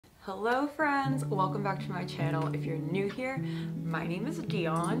Hello friends, welcome back to my channel. If you're new here, my name is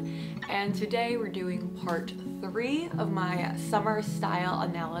Dion and today we're doing part 3 of my summer style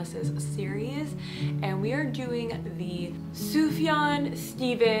analysis series, and we are doing the Sufjan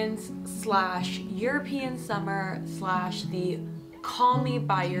Stevens / European summer / the Call Me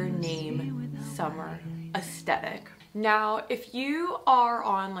By Your Name summer aesthetic. Now, if you are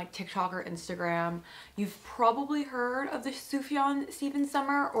on like TikTok or Instagram, you've probably heard of the Sufjan Stevens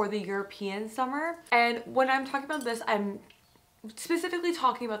summer or the European summer. And when I'm talking about this, I'm specifically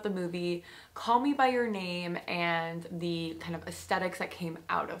talking about the movie Call Me By Your Name and the kind of aesthetics that came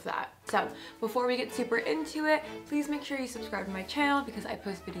out of that. So before we get super into it, please make sure you subscribe to my channel because I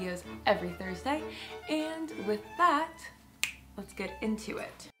post videos every Thursday. And with that, let's get into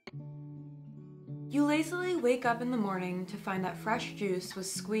it. You lazily wake up in the morning to find that fresh juice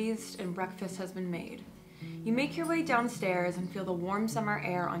was squeezed and breakfast has been made. You make your way downstairs and feel the warm summer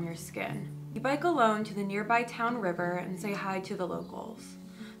air on your skin. You bike alone to the nearby town river and say hi to the locals.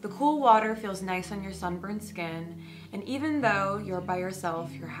 The cool water feels nice on your sunburned skin, and even though you're by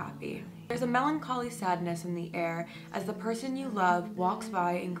yourself, you're happy. There's a melancholy sadness in the air as the person you love walks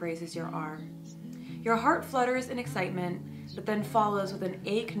by and grazes your arm. Your heart flutters in excitement, but then follows with an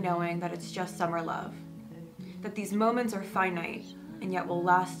ache knowing that it's just summer love. That these moments are finite, and yet will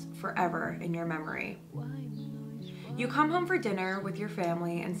last forever in your memory. You come home for dinner with your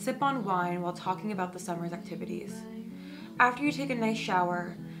family and sip on wine while talking about the summer's activities. After you take a nice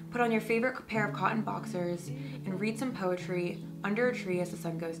shower, put on your favorite pair of cotton boxers, and read some poetry under a tree as the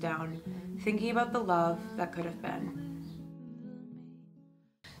sun goes down, thinking about the love that could have been.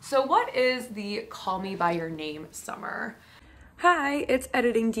 So what is the Call Me By Your Name summer? Hi, it's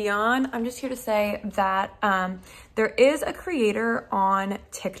Editing Dion. I'm just here to say that there is a creator on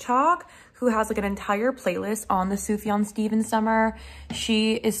TikTok who has like an entire playlist on the Sufjan Stevens summer.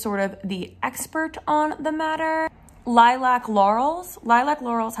 She is sort of the expert on the matter. Lilac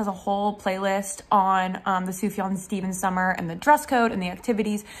Laurels has a whole playlist on the Sufjan Stevens summer and the dress code and the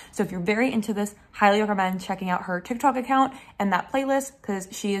activities. So if you're very into this, highly recommend checking out her TikTok account and that playlist because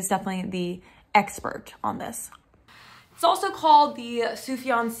she is definitely the expert on this. It's also called the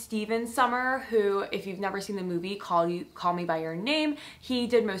Sufjan Stevens summer, who, if you've never seen the movie Call Me By Your Name, he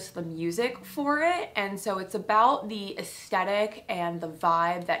did most of the music for it. And so it's about the aesthetic and the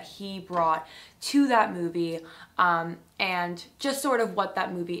vibe that he brought to that movie, and just sort of what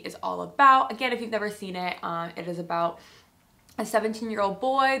that movie is all about. Again, if you've never seen it, it is about a 17-year-old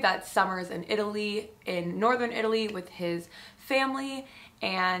boy that summers in Italy, in northern Italy, with his family,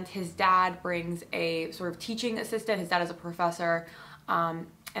 and his dad brings a sort of teaching assistant. His dad is a professor, and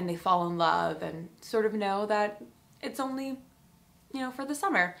they fall in love and sort of know that it's only, you know, for the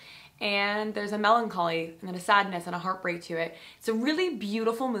summer. And there's a melancholy and then a sadness and a heartbreak to it. It's a really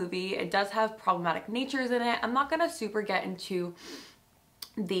beautiful movie. It does have problematic natures in it. I'm not gonna super get into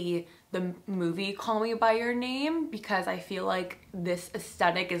the movie Call Me By Your Name because I feel like this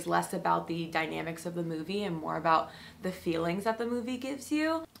aesthetic is less about the dynamics of the movie and more about the feelings that the movie gives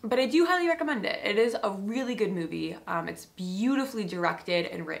you. But I do highly recommend it. It is a really good movie. It's beautifully directed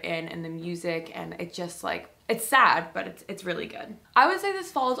and written, and the music, and it just like, it's sad, but it's really good. I would say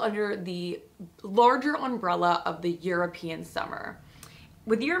this falls under the larger umbrella of the European summer.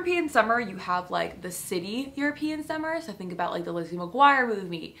 With European summer, you have like the city European summer. So think about like the Lizzie McGuire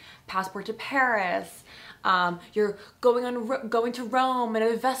movie, Passport to Paris. You're going to Rome in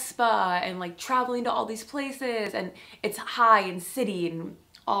a Vespa and like traveling to all these places, and it's high and city and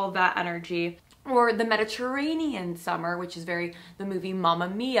all of that energy. Or the Mediterranean summer, which is very the movie Mamma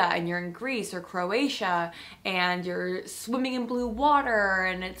Mia, and you're in Greece or Croatia and you're swimming in blue water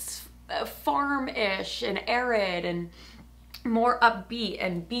and it's farm-ish and arid and more upbeat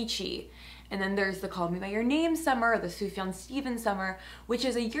and beachy. And then there's the Call Me By Your Name summer, the Sufjan Stevens summer, which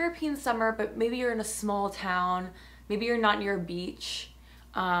is a European summer, but maybe you're in a small town, maybe you're not near a beach,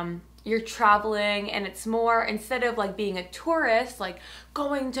 you're traveling, and it's more, instead of like being a tourist, like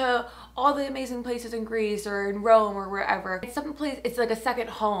going to all the amazing places in Greece or in Rome or wherever, it's some place, it's like a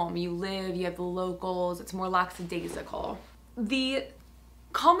second home. You live, you have the locals, it's more lackadaisical. The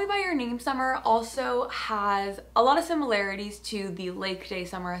Call Me By Your Name summer also has a lot of similarities to the Lake Day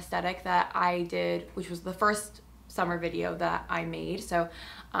summer aesthetic that I did, which was the first summer video that I made. So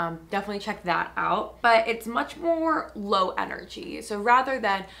definitely check that out. But it's much more low energy. So rather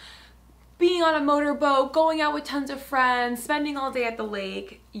than being on a motorboat, going out with tons of friends, spending all day at the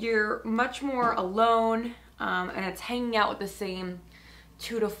lake, you're much more alone, and it's hanging out with the same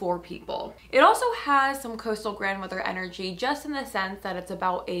 2 to 4 people. It also has some coastal grandmother energy, just in the sense that it's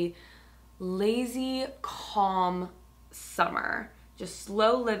about a lazy, calm summer. just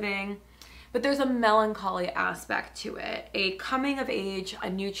slow living. But there's a melancholy aspect to it, a coming of age, a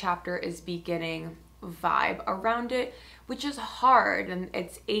new chapter is beginning vibe around it, which is hard and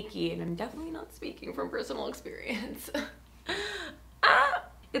it's achy, and I'm definitely not speaking from personal experience.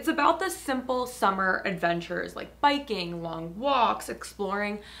 It's about the simple summer adventures like biking, long walks,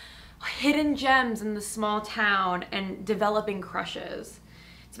 exploring hidden gems in the small town, and developing crushes.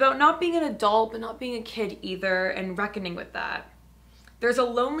 It's about not being an adult but not being a kid either, and reckoning with that. There's a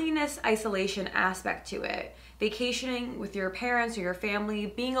loneliness, isolation aspect to it. Vacationing with your parents or your family,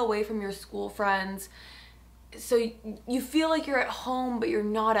 being away from your school friends. So you feel like you're at home, but you're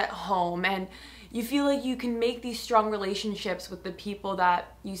not at home. And you feel like you can make these strong relationships with the people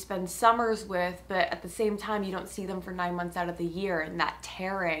that you spend summers with, but at the same time, you don't see them for 9 months out of the year, and that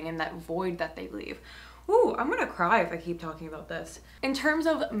tearing and that void that they leave. Ooh, I'm gonna cry if I keep talking about this. In terms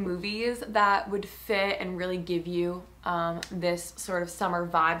of movies that would fit and really give you this sort of summer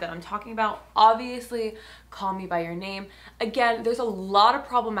vibe that I'm talking about, obviously Call Me By Your Name. Again, there's a lot of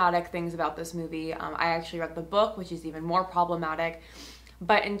problematic things about this movie. I actually read the book, which is even more problematic.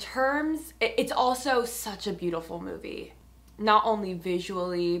 But in terms, it's also such a beautiful movie. Not only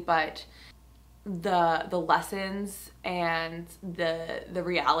visually, but the lessons and the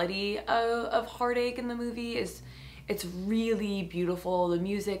reality of heartache in the movie it's really beautiful. The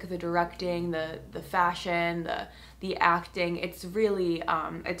music, the directing, the fashion, the acting, it's really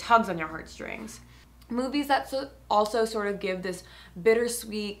it tugs on your heartstrings. Movies that also sort of give this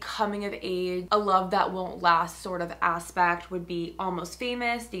bittersweet coming of age, a love that won't last sort of aspect would be Almost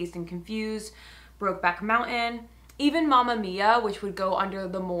Famous, Dazed and Confused, Brokeback Mountain. Even Mamma Mia, which would go under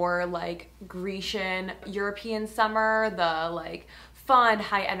the more like Grecian European summer, the like fun,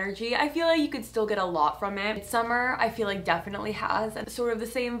 high energy. I feel like you could still get a lot from it. Summer, I feel like definitely has sort of the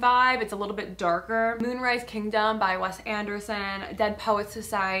same vibe. It's a little bit darker. Moonrise Kingdom by Wes Anderson, Dead Poets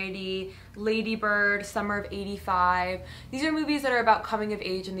Society, Lady Bird, Summer of '85. These are movies that are about coming of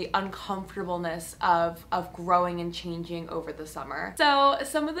age and the uncomfortableness of growing and changing over the summer. So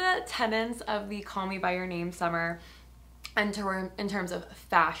some of the tenets of the Call Me By Your Name summer in terms of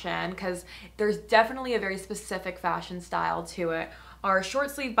fashion, because there's definitely a very specific fashion style to it, are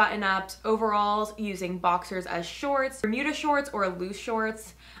short sleeve button-ups, overalls using boxers as shorts, Bermuda shorts or loose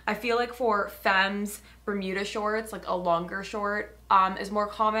shorts. I feel like for femmes, Bermuda shorts, like a longer short, is more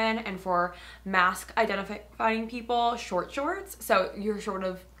common, and for mask identifying people, short shorts. So you're sort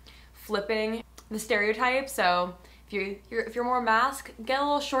of flipping the stereotype. So if you're more mask, get a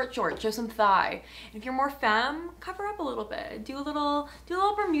little short short, show some thigh. If you're more femme, cover up a little bit, do a little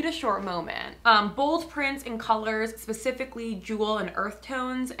Bermuda short moment. Bold prints and colors, specifically jewel and earth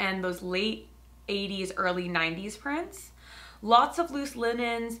tones, and those late 80s, early 90s prints. Lots of loose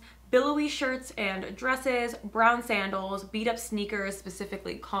linens, billowy shirts and dresses, brown sandals, beat up sneakers,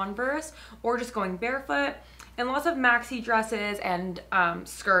 specifically Converse, or just going barefoot, and lots of maxi dresses and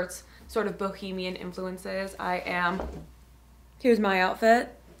skirts, sort of bohemian influences. Here's my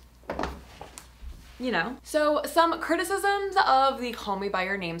outfit, you know. So some criticisms of the Call Me By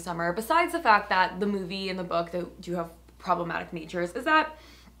Your Name summer, besides the fact that the movie and the book do have problematic natures, is that,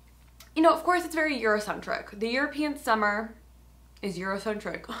 you know, of course it's very Eurocentric. The European summer is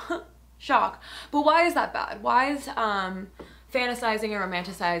Eurocentric. Shock. But why is that bad? Why is fantasizing and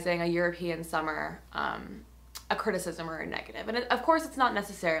romanticizing a European summer a criticism or a negative? And of course it's not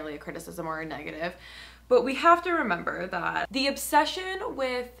necessarily a criticism or a negative, but we have to remember that the obsession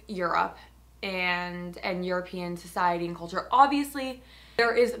with Europe and European society and culture, obviously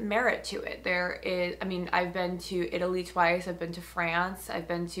there is merit to it. There is, I mean, I've been to Italy twice, I've been to France, I've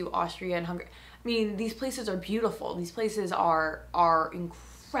been to Austria and Hungary. I mean, these places are beautiful. These places are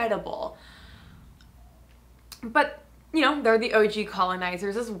incredible. But, you know, they're the OG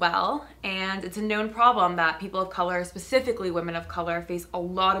colonizers as well, and it's a known problem that people of color, specifically women of color, face a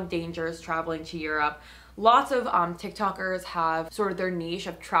lot of dangers traveling to Europe. Lots of TikTokers have sort of their niche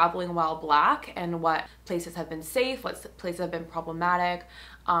of traveling while Black and what places have been safe, what places have been problematic.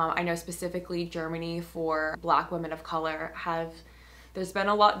 I know specifically Germany for Black women of color there's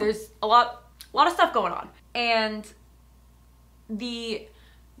a lot of stuff going on. And the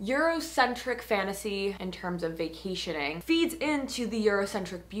Eurocentric fantasy in terms of vacationing feeds into the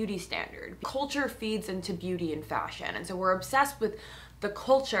Eurocentric beauty standard. Culture feeds into beauty and fashion, and so we're obsessed with the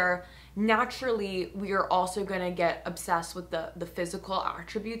culture. Naturally, we are also going to get obsessed with the physical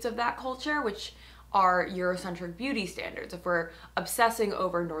attributes of that culture, which are Eurocentric beauty standards. If we're obsessing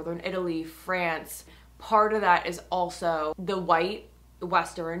over Northern Italy, France, part of that is also the white,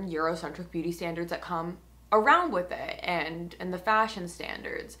 Western, Eurocentric beauty standards that come around with it, and the fashion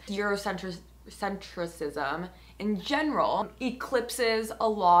standards. Eurocentrism in general eclipses a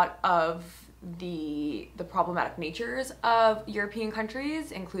lot of the problematic natures of European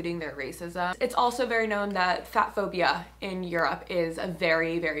countries, including their racism. It's also very known that fat phobia in Europe is a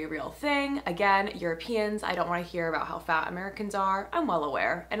very, very real thing. Again, Europeans, I don't want to hear about how fat Americans are. I'm well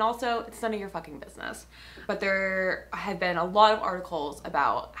aware. And also, it's none of your fucking business. But there have been a lot of articles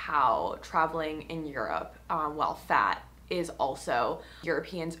about how traveling in Europe while fat is also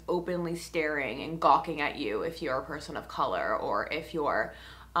Europeans openly staring and gawking at you if you're a person of color or if you're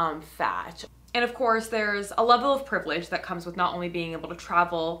fat. And of course, there's a level of privilege that comes with not only being able to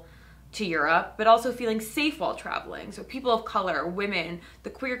travel to Europe, but also feeling safe while traveling. So people of color, women, the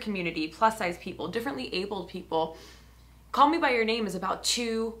queer community, plus size people, differently abled people. Call Me By Your Name is about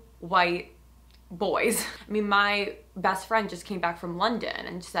two white boys. I mean, my best friend just came back from London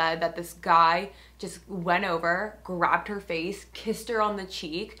and said that this guy just went over, grabbed her face, kissed her on the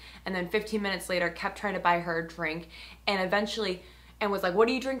cheek, and then 15 minutes later kept trying to buy her a drink, and eventually was like, what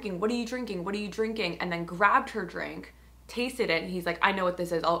are you drinking? What are you drinking? What are you drinking? And then grabbed her drink, tasted it, and he's like, I know what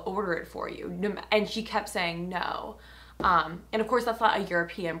this is, I'll order it for you. And she kept saying no. And of course, that's not a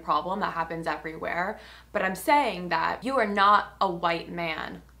European problem, that happens everywhere. But I'm saying that you are not a white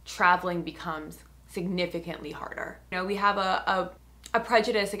man, traveling becomes significantly harder. You know, we have a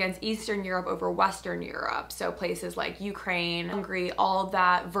prejudice against Eastern Europe over Western Europe. So places like Ukraine, Hungary, all of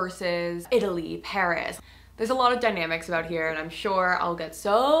that versus Italy, Paris. There's a lot of dynamics about here, and I'm sure I'll get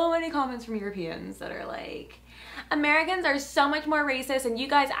so many comments from Europeans that are like, Americans are so much more racist, and you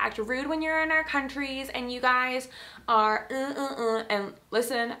guys act rude when you're in our countries, and you guys are And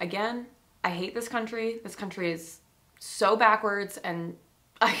listen, again, I hate this country. This country is so backwards, and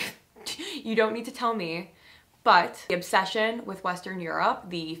you don't need to tell me. But the obsession with Western Europe,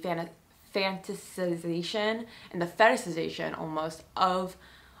 the fantasization and the fetishization almost of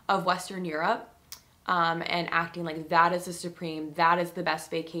Western Europe, and acting like that is the supreme, that is the best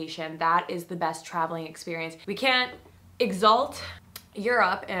vacation, that is the best traveling experience. We can't exalt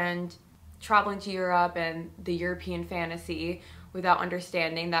Europe and traveling to Europe and the European fantasy without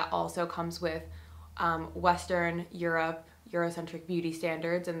understanding that also comes with Western Europe, Eurocentric beauty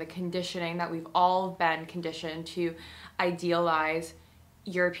standards, and the conditioning that we've all been conditioned to idealize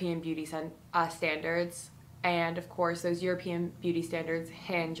European beauty standards. And of course, those European beauty standards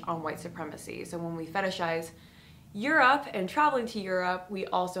hinge on white supremacy. So when we fetishize Europe and traveling to Europe, we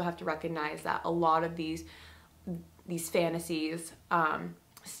also have to recognize that a lot of these fantasies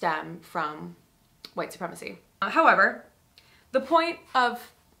stem from white supremacy. However, the point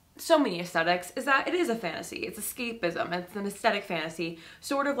of so many aesthetics is that it is a fantasy. It's escapism. It's an aesthetic fantasy,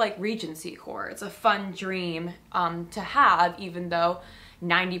 sort of like Regency core. It's a fun dream to have, even though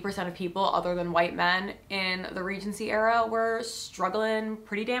 90% of people other than white men in the Regency era were struggling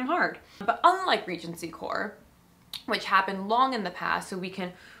pretty damn hard. But unlike Regency core, which happened long in the past, so we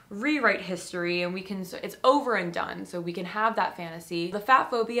can rewrite history and it's over and done, so we can have that fantasy. The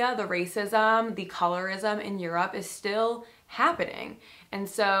fat phobia, the racism, the colorism in Europe is still happening. And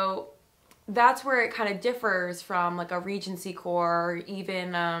so that's where it kind of differs from like a Regency core or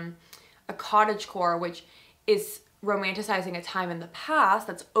even a cottage core, which is romanticizing a time in the past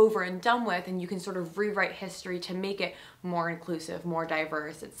that's over and done with, and you can sort of rewrite history to make it more inclusive, more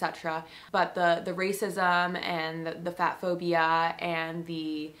diverse, etc. But the racism and the fat phobia and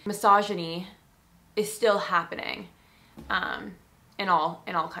the misogyny is still happening in all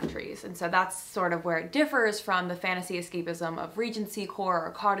countries. And so that's sort of where it differs from the fantasy escapism of Regency core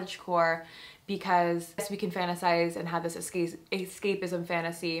or cottage core, because we can fantasize and have this escapism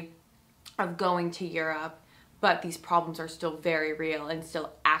fantasy of going to Europe, but these problems are still very real and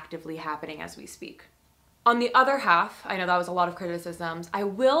still actively happening as we speak. On the other half, I know that was a lot of criticisms, I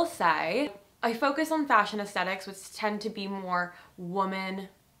will say I focus on fashion aesthetics, which tend to be more woman,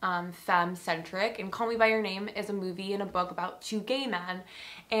 femme-centric, and Call Me By Your Name is a movie and a book about two gay men.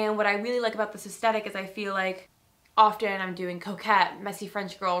 And what I really like about this aesthetic is I feel like often I'm doing coquette, messy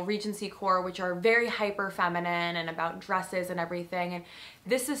French girl, Regency core, which are very hyper feminine and about dresses and everything. And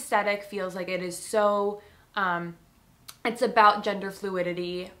this aesthetic feels like it is so it's about gender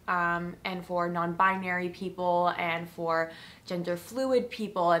fluidity, and for non-binary people and for gender fluid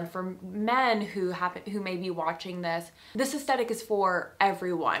people and for men who may be watching this. This aesthetic is for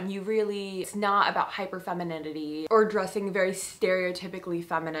everyone. It's not about hyper femininity or dressing very stereotypically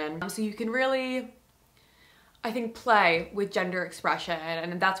feminine. So you can really, I think, play with gender expression,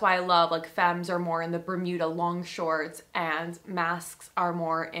 and that's why I love, like, femmes are more in the Bermuda long shorts and masks are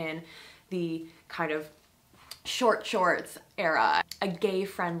more in the kind of short shorts era, a gay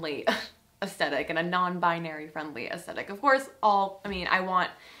friendly aesthetic and a non-binary friendly aesthetic. Of course, I want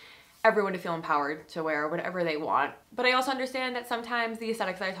everyone to feel empowered to wear whatever they want. But I also understand that sometimes the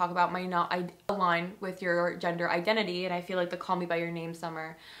aesthetics that I talk about might not align with your gender identity, and I feel like the Call Me By Your Name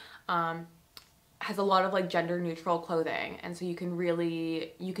summer has a lot of like gender neutral clothing, and so you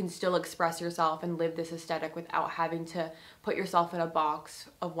can still express yourself and live this aesthetic without having to put yourself in a box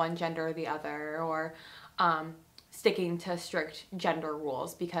of one gender or the other, or sticking to strict gender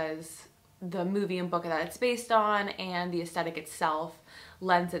rules, because the movie and book that it's based on and the aesthetic itself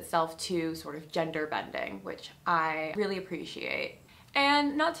lends itself to sort of gender bending, which I really appreciate.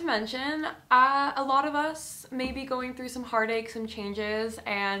 And not to mention, a lot of us may be going through some heartache, some changes,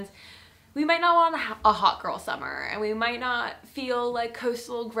 and we might not want a hot girl summer, and we might not feel like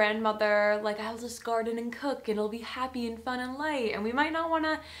coastal grandmother, like I'll just garden and cook and it'll be happy and fun and light. And we might not want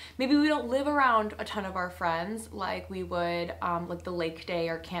to, maybe we don't live around a ton of our friends like we would like the lake day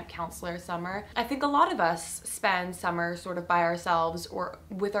or camp counselor summer. I think a lot of us spend summer sort of by ourselves or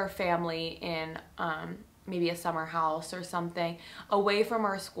with our family in maybe a summer house or something, away from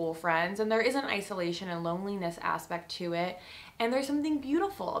our school friends, and there is an isolation and loneliness aspect to it. And there's something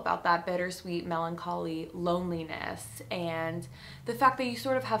beautiful about that bittersweet, melancholy loneliness, and the fact that you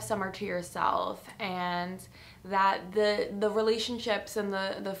sort of have summer to yourself, and that the relationships and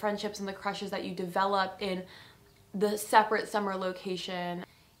the friendships and the crushes that you develop in the separate summer location,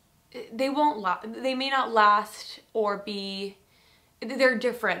 they may not last, or they're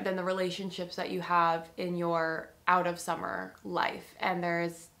different than the relationships that you have in your out of summer life. And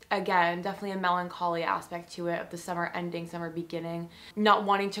there's, again, definitely a melancholy aspect to it, of the summer ending, summer beginning, not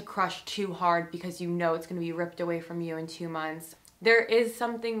wanting to crush too hard because you know it's going to be ripped away from you in 2 months. There is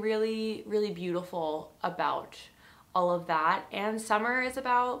something really, really beautiful about all of that, and summer is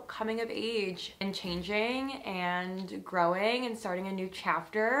about coming of age and changing and growing and starting a new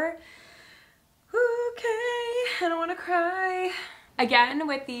chapter. Okay, I don't want to cry. Again,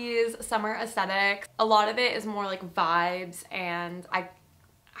 with these summer aesthetics, a lot of it is more like vibes, and I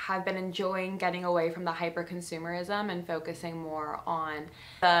have been enjoying getting away from the hyper consumerism and focusing more on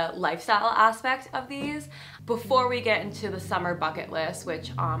the lifestyle aspect of these. Before we get into the summer bucket list,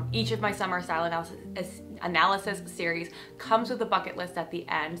 which each of my summer style analysis series comes with a bucket list at the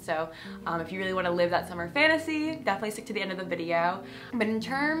end, so if you really want to live that summer fantasy, definitely stick to the end of the video. But in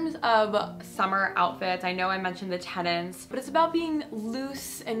terms of summer outfits, I know I mentioned the tenants, but it's about being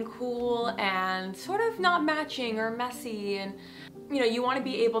loose and cool and sort of not matching or messy. And you know, you want to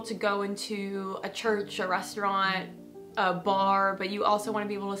be able to go into a church, a restaurant, a bar, but you also want to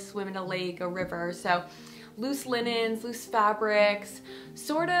be able to swim in a lake, a river. So loose linens, loose fabrics, it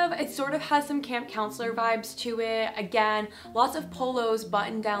sort of has some camp counselor vibes to it. Again, lots of polos,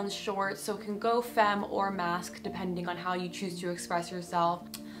 button down shorts, so it can go femme or mask depending on how you choose to express yourself.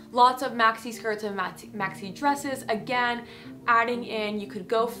 Lots of maxi skirts and maxi dresses. Again, adding in, you could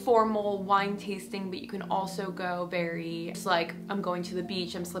go formal wine tasting, but you can also go very, it's like, I'm going to the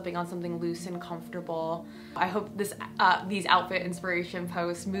beach, I'm slipping on something loose and comfortable. I hope these outfit inspiration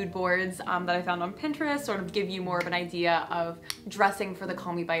posts, mood boards that I found on Pinterest sort of give you more of an idea of dressing for the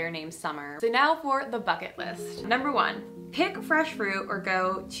Call Me By Your Name summer. So now for the bucket list. Number 1, pick fresh fruit or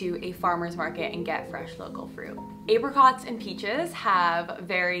go to a farmer's market and get fresh local fruit. Apricots and peaches have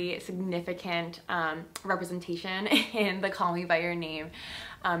very significant representation in the Call Me By Your Name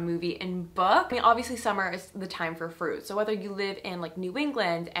movie and book. I mean, obviously summer is the time for fruit, so whether you live in like New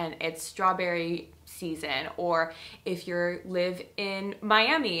England and it's strawberry season, or if you live in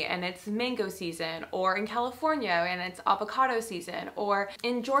Miami and it's mango season, or in California and it's avocado season, or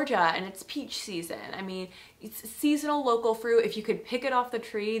in Georgia and it's peach season. I mean, it's seasonal local fruit. If you could pick it off the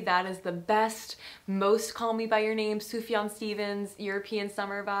tree, that is the best, most Call Me By Your Name, Sufjan Stevens, European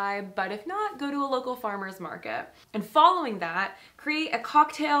summer vibe. But if not, go to a local farmer's market. And following that, create a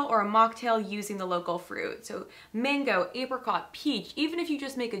cocktail or a mocktail using the local fruit. So mango, apricot, peach, even if you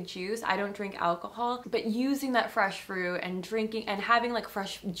just make a juice, I don't drink alcohol, but using that fresh fruit and drinking and having like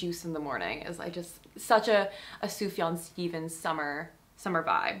fresh juice in the morning is like just such a Sufjan Stevens summer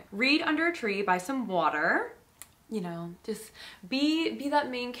vibe. Read under a tree by some water. You know, just be that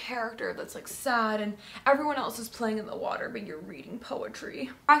main character that's like sad and everyone else is playing in the water, but you're reading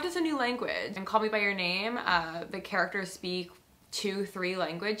poetry. Practice a new language. And Call Me By Your Name, the characters speak 2-3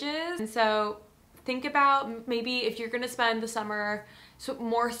 languages. And so think about maybe if you're gonna spend the summer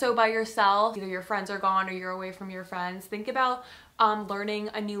more so by yourself, either your friends are gone or you're away from your friends, think about learning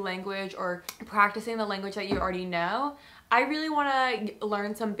a new language or practicing the language that you already know. I really want to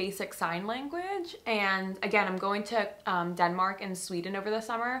learn some basic sign language, and again, I'm going to Denmark and Sweden over the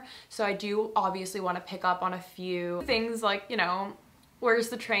summer, so I do obviously want to pick up on a few things like, you know, where's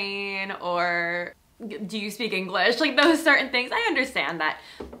the train, or do you speak English? Like those certain things. I understand that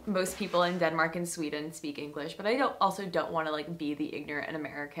most people in Denmark and Sweden speak English, but I also don't want to like be the ignorant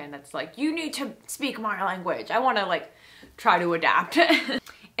American that's like, you need to speak my language. I want to like try to adapt.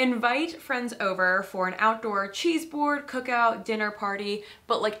 Invite friends over for an outdoor cheese board, cookout, dinner party,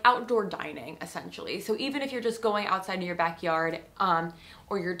 but like outdoor dining essentially. So even if you're just going outside in your backyard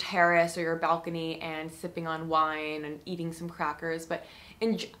or your terrace or your balcony and sipping on wine and eating some crackers, but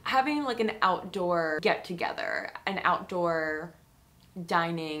having like an outdoor get together, an outdoor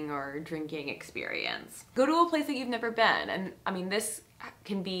dining or drinking experience. Go to a place that you've never been. And I mean, this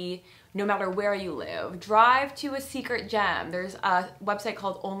can be no matter where you live. Drive to a secret gem. There's a website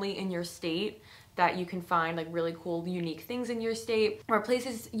called Only in Your State that you can find like really cool, unique things in your state, or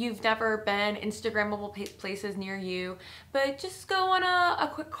places you've never been, Instagrammable places near you. But just go on a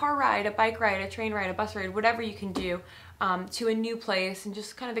quick car ride, a bike ride, a train ride, a bus ride, whatever you can do to a new place and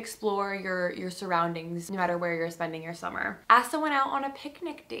just kind of explore your surroundings no matter where you're spending your summer. Ask someone out on a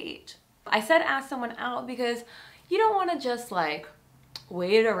picnic date. I said ask someone out because you don't want to just like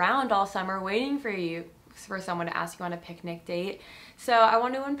wait around all summer waiting for someone to ask you on a picnic date. So I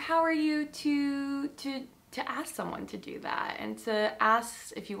want to empower you to ask someone to do that and to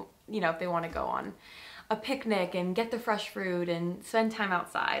ask if if they want to go on a picnic and get the fresh fruit and spend time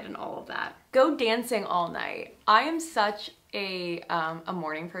outside and all of that. Go dancing all night. I am such a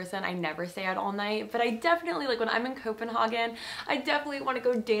morning person. I never stay out all night, but I definitely, like when I'm in Copenhagen, I definitely want to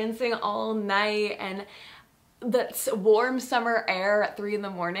go dancing all night and that's warm summer air at 3 in the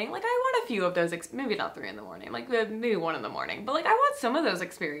morning. Like I want a few of those, maybe not 3 in the morning, like maybe 1 in the morning, but like I want some of those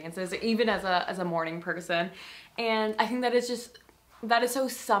experiences even as a morning person. And I think that is so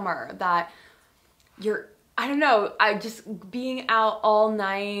summer that I don't know, just being out all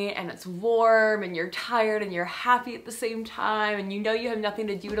night and it's warm and you're tired and you're happy at the same time and you have nothing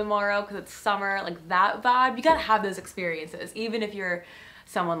to do tomorrow because it's summer, like that vibe. You gotta have those experiences, even if you're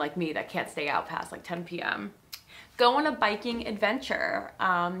someone like me that can't stay out past like 10 p.m. Go on a biking adventure.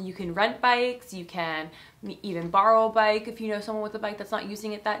 You can rent bikes, you can even borrow a bike if you know someone with a bike that's not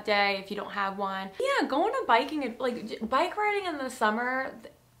using it that day, if you don't have one. Yeah, go on a bike riding in the summer.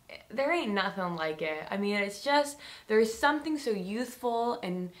 There ain't nothing like it. I mean, it's just, there's something so youthful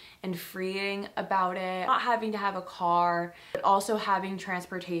and freeing about it. Not having to have a car, but also having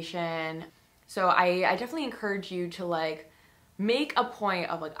transportation. So I definitely encourage you to like make a point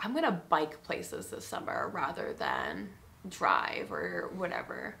of like, I'm gonna bike places this summer rather than drive or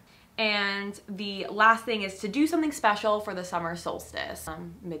whatever. And the last thing is to do something special for the summer solstice,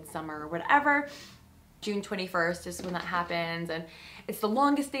 midsummer or whatever. June 21st is when that happens, and it's the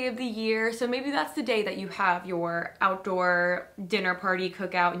longest day of the year, so maybe that's the day that you have your outdoor dinner party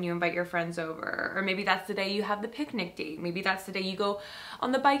cookout and you invite your friends over, or maybe that's the day you have the picnic date, maybe that's the day you go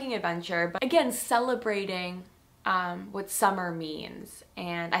on the biking adventure. But again, celebrating what summer means,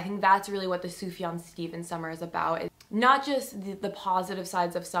 and I think that's really what the Sufjan Stevens summer is about. It's not just the positive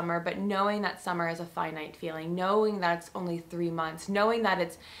sides of summer, but knowing that summer is a finite feeling, knowing that it's only 3 months, knowing that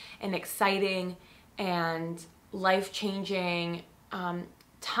it's an exciting and life-changing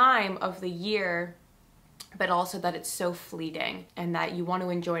time of the year, but also that it's so fleeting and that you want to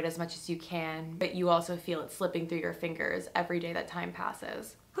enjoy it as much as you can, but you also feel it slipping through your fingers every day that time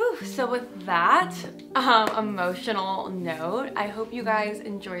passes. Whew. So with that emotional note, I hope you guys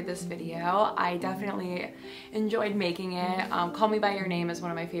enjoyed this video. I definitely enjoyed making it. Call Me By Your Name is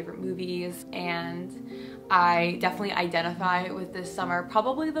one of my favorite movies, and I definitely identify with this summer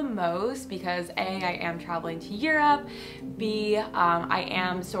probably the most because A, I am traveling to Europe, B, I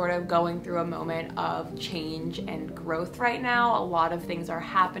am sort of going through a moment of change and growth right now. A lot of things are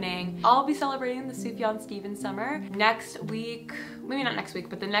happening. I'll be celebrating the Sufjan Stevens summer next week, maybe not next week,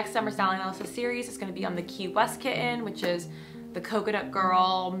 but the next Summer Style Analysis series is going to be on the Key West kitten, which is the coconut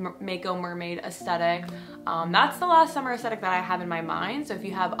girl, Mako mermaid aesthetic. That's the last summer aesthetic that I have in my mind. So if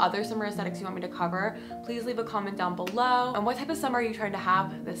you have other summer aesthetics you want me to cover, please leave a comment down below. And what type of summer are you trying to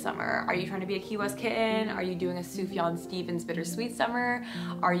have this summer? Are you trying to be a Key West kitten? Are you doing a Sufjan Stevens bittersweet summer?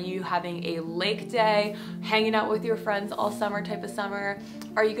 Are you having a lake day, hanging out with your friends all summer type of summer?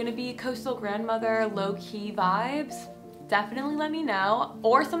 Are you gonna be coastal grandmother, low-key vibes? Definitely let me know,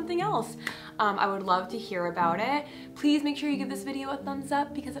 or something else. I would love to hear about it. Please make sure you give this video a thumbs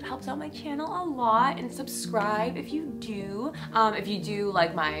up because it helps out my channel a lot, and subscribe if you do. If you do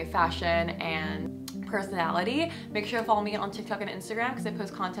like my fashion and personality, make sure to follow me on TikTok and Instagram because I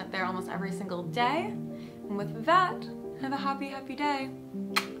post content there almost every single day. And with that, have a happy, happy day.